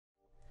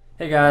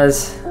Hey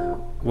guys,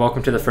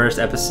 welcome to the first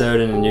episode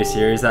in a new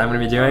series that I'm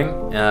going to be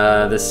doing.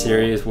 This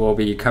series will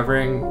be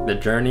covering the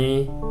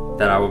journey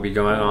that I will be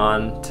going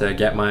on to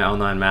get my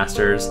online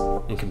master's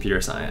in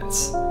computer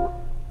science.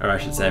 Or I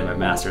should say my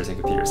master's in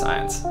computer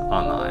science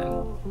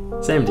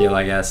online. Same deal,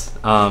 I guess.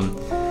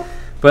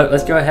 But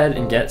let's go ahead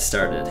and get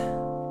started.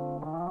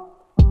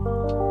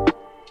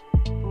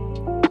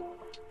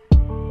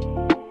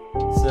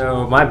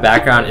 So my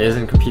background is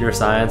in computer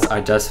science.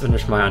 I just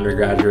finished my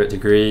undergraduate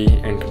degree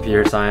in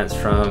computer science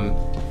from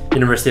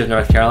University of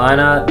North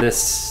Carolina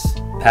this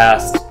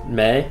past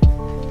May.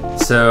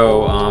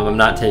 So I'm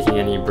not taking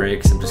any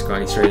breaks. I'm just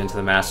going straight into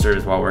the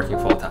master's while working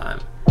full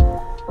time.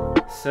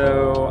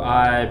 So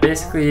I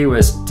basically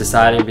was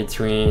deciding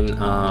between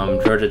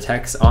Georgia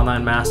Tech's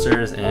online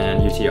master's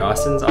and UT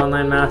Austin's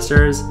online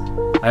master's.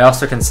 I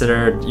also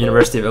considered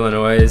University of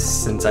Illinois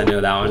since I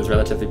know that one is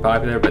relatively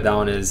popular, but that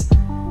one is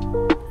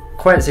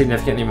quite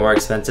significantly more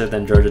expensive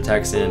than Georgia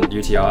Tech's in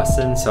UT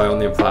Austin, so I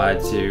only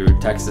applied to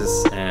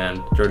Texas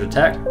and Georgia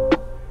Tech.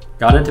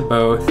 Got into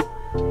both.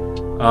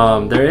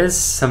 There is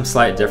some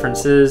slight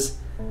differences.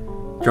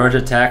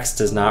 Georgia Tech's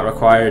does not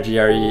require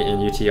GRE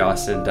and UT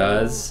Austin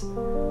does.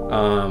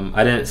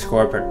 I didn't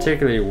score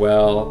particularly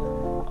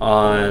well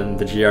on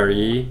the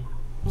GRE,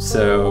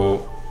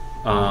 so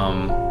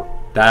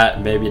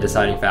that may be a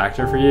deciding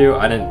factor for you.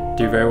 I didn't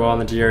do very well on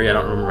the GRE. I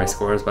don't remember my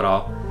scores, but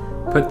I'll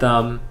put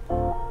them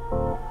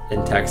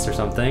in text or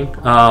something.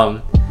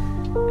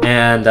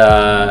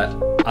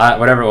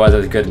 Whatever it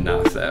was good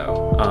enough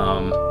though.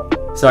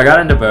 So I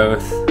got into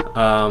both.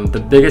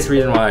 The biggest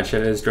reason why I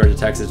chose Georgia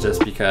Tech is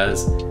just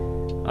because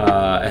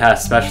it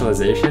has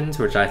specializations,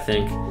 which I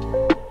think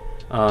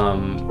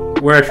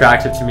were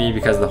attractive to me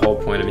because the whole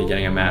point of me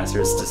getting a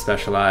master's is to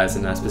specialize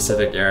in a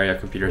specific area of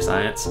computer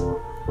science.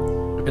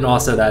 And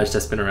also that it's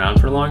just been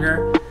around for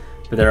longer,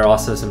 but there are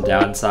also some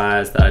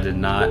downsides that I did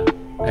not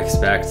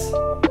expect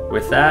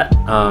with that.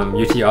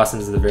 UT Austin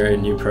is a very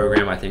new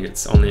program. I think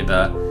it's only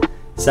the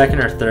second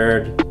or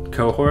third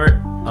cohort.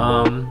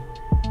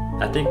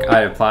 I think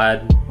I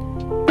applied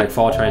like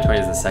fall 2020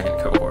 is the second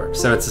cohort.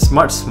 So it's a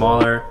much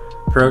smaller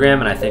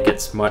program and I think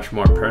it's much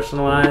more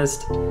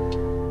personalized.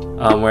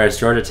 Whereas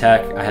Georgia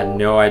Tech, I had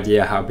no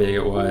idea how big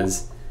it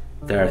was.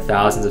 There are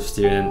thousands of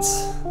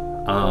students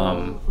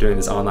doing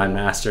this online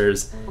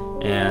master's,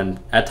 and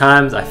at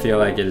times I feel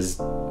like it is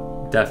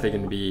definitely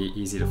going to be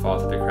easy to fall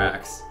through the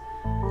cracks.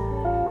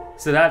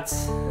 So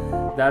that's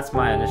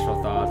my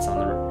initial thoughts on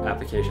the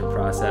application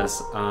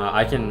process.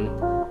 I can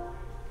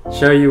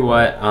show you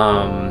what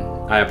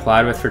I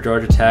applied with for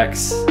Georgia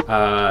Tech's. They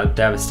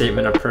have a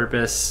statement of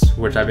purpose,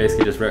 which I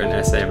basically just wrote an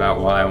essay about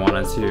why I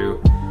wanted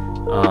to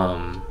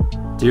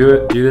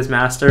do this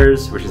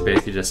master's, which is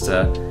basically just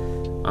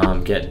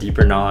to get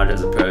deeper knowledge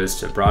as opposed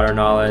to broader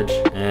knowledge,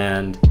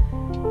 and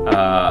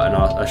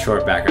a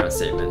short background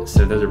statement.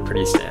 So those are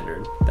pretty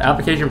standard. The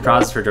application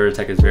process for Georgia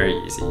Tech is very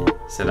easy,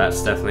 so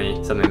that's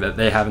definitely something that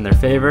they have in their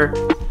favor.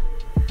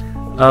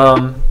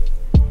 I'm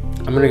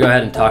going to go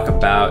ahead and talk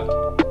about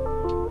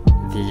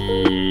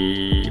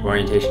the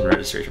orientation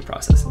registration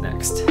process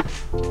next.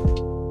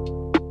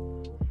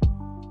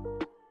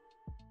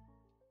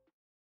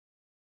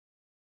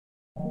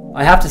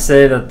 I have to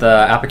say that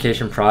the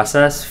application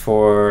process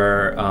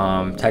for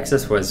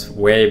Texas was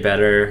way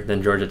better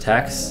than Georgia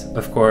Tech's.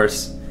 Of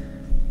course,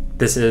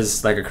 this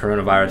is like a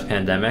coronavirus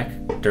pandemic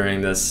during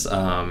this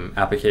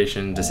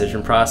application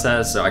decision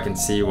process, so I can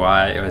see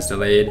why it was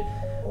delayed.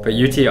 But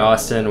UT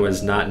Austin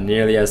was not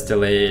nearly as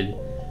delayed,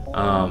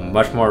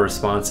 much more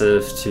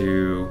responsive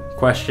to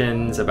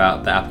questions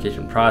about the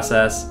application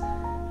process,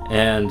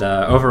 and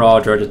overall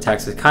Georgia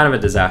Tech was kind of a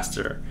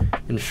disaster.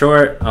 In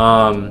short,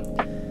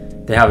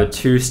 they have a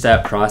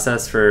two-step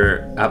process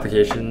for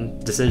application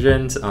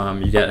decisions.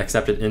 You get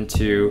accepted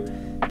into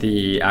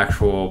the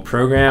actual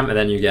program, and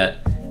then you get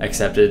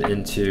accepted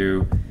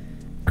into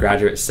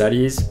graduate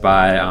studies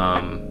by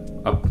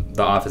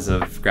the Office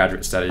of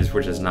Graduate Studies,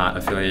 which is not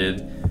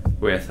affiliated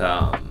with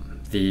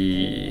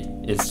the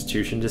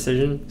institution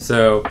decision.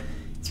 So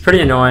it's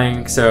pretty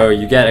annoying. So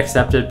you get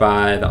accepted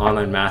by the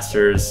online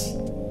master's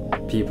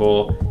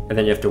people, and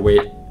then you have to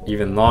wait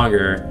even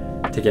longer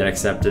to get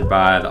accepted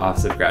by the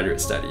Office of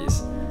Graduate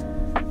Studies.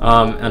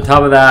 On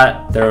top of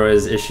that, there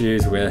was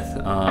issues with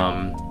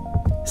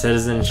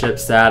citizenship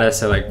status.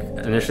 So like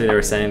initially they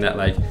were saying that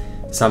like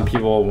some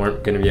people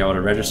weren't going to be able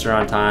to register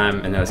on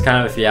time, and it was kind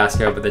of a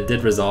fiasco, but they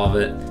did resolve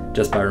it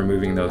just by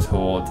removing those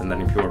holds and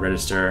letting people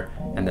register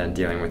and then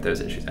dealing with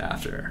those issues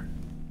after.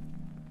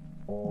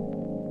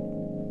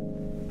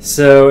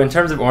 So in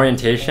terms of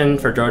orientation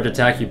for Georgia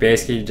Tech, you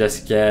basically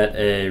just get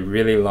a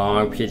really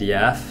long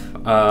PDF.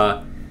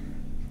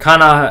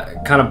 Kind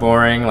of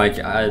boring. Like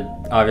I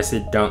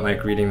obviously don't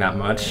like reading that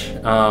much,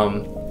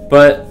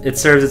 but it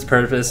serves its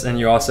purpose, and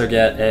you also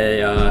get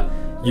a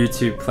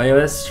YouTube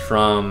playlist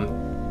from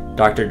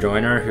Dr.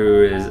 Joyner,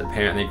 who is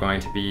apparently going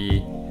to be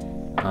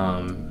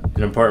an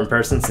important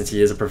person since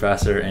he is a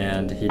professor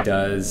and he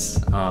does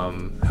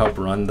help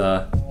run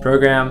the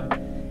program.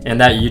 And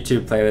that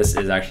YouTube playlist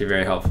is actually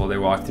very helpful. They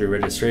walk through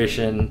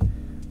registration,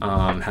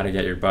 how to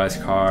get your bus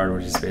card,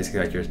 which is basically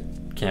like your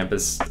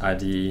campus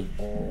ID.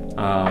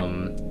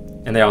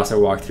 And they also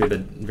walk through the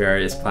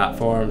various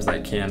platforms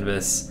like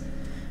Canvas,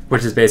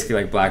 which is basically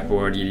like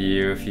Blackboard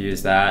EDU if you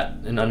use that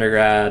in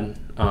undergrad,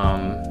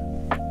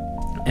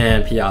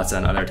 and Piazza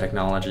and other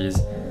technologies.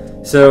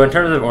 So in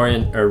terms of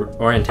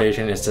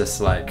orientation, it's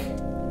just like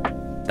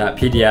that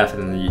PDF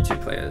and then the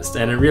YouTube playlist,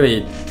 and it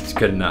really is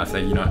good enough.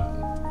 Like you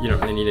don't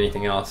really need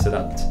anything else, so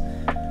that's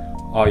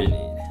all you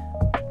need.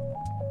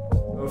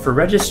 For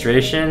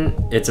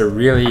registration, it's a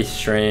really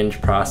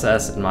strange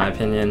process in my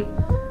opinion,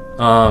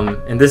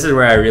 and this is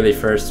where I really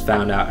first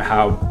found out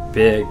how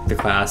big the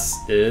class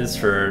is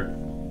for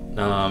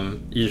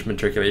each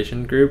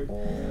matriculation group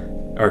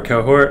or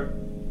cohort.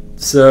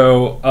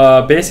 So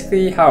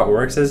basically how it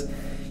works is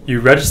you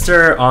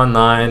register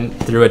online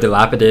through a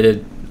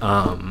dilapidated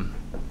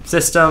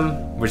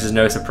system, which is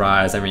no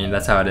surprise. I mean,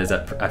 that's how it is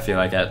I feel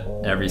like at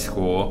every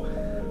school.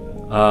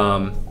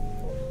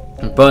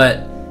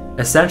 But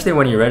essentially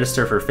when you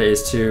register for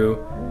phase 2,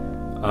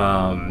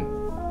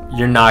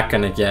 you're not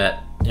going to get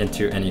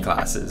into any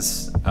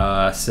classes.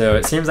 So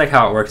it seems like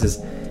how it works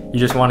is you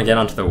just want to get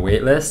onto the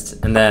wait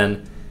list, and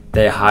then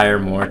they hire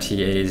more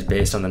TAs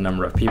based on the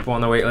number of people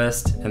on the wait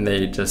list, and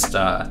they just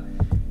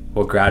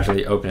will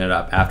gradually open it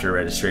up after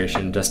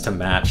registration just to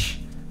match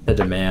the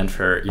demand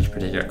for each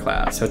particular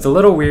class. So it's a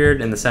little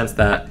weird in the sense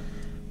that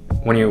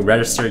when you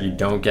register, you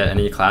don't get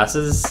any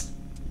classes,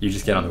 you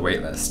just get on the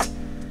wait list.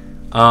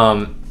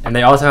 And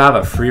they also have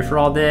a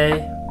free-for-all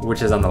day,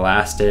 which is on the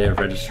last day of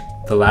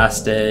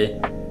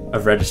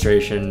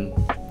registration.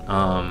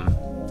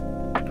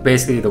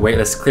 Basically, the wait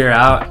lists clear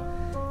out,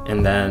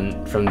 and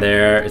then from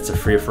there, it's a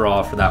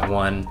free-for-all for that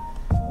one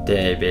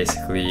day.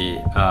 Basically,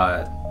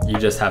 you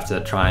just have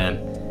to try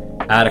and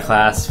add a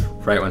class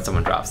right when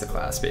someone drops the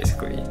class,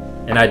 basically.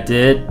 And I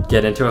did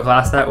get into a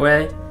class that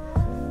way.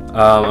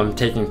 I'm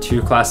taking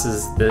 2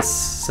 classes this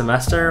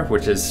semester,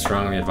 which is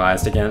strongly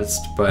advised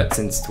against, but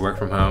since it's work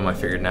from home, I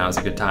figured now is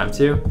a good time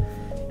to.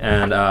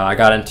 And I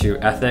got into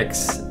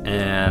ethics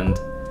and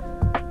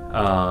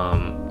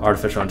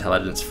artificial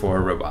intelligence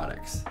for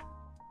robotics.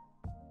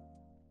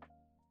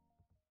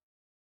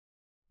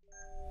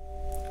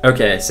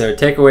 Okay, so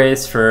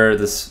takeaways for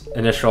this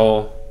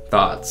initial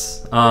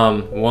thoughts.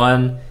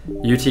 1,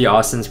 UT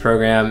Austin's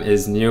program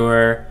is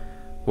newer,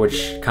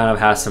 which kind of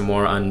has some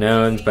more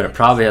unknowns, but it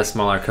probably has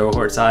smaller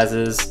cohort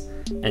sizes,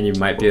 and you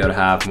might be able to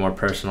have more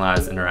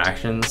personalized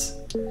interactions.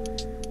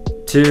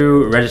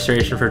 2,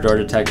 registration for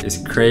Georgia Tech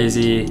is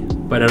crazy,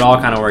 but it all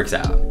kind of works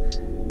out.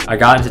 I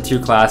got into 2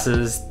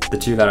 classes, the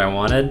 2 that I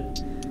wanted.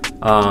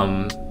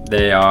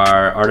 They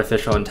are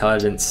artificial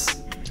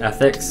intelligence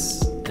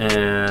ethics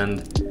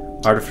and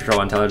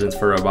artificial intelligence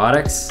for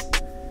robotics.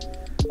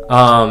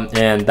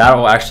 And that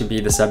will actually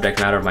be the subject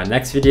matter of my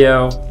next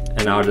video,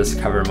 and I'll just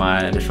cover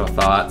my initial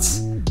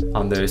thoughts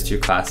on those 2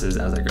 classes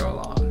as I go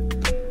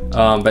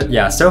along. But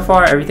yeah, so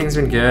far everything's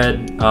been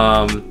good.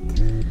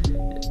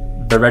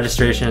 The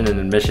registration and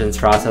admissions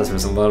process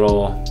was a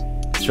little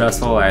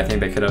stressful. I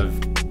think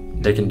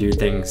they can do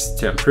things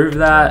to improve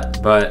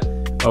that, but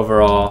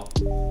overall,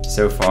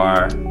 so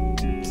far,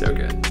 so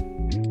good.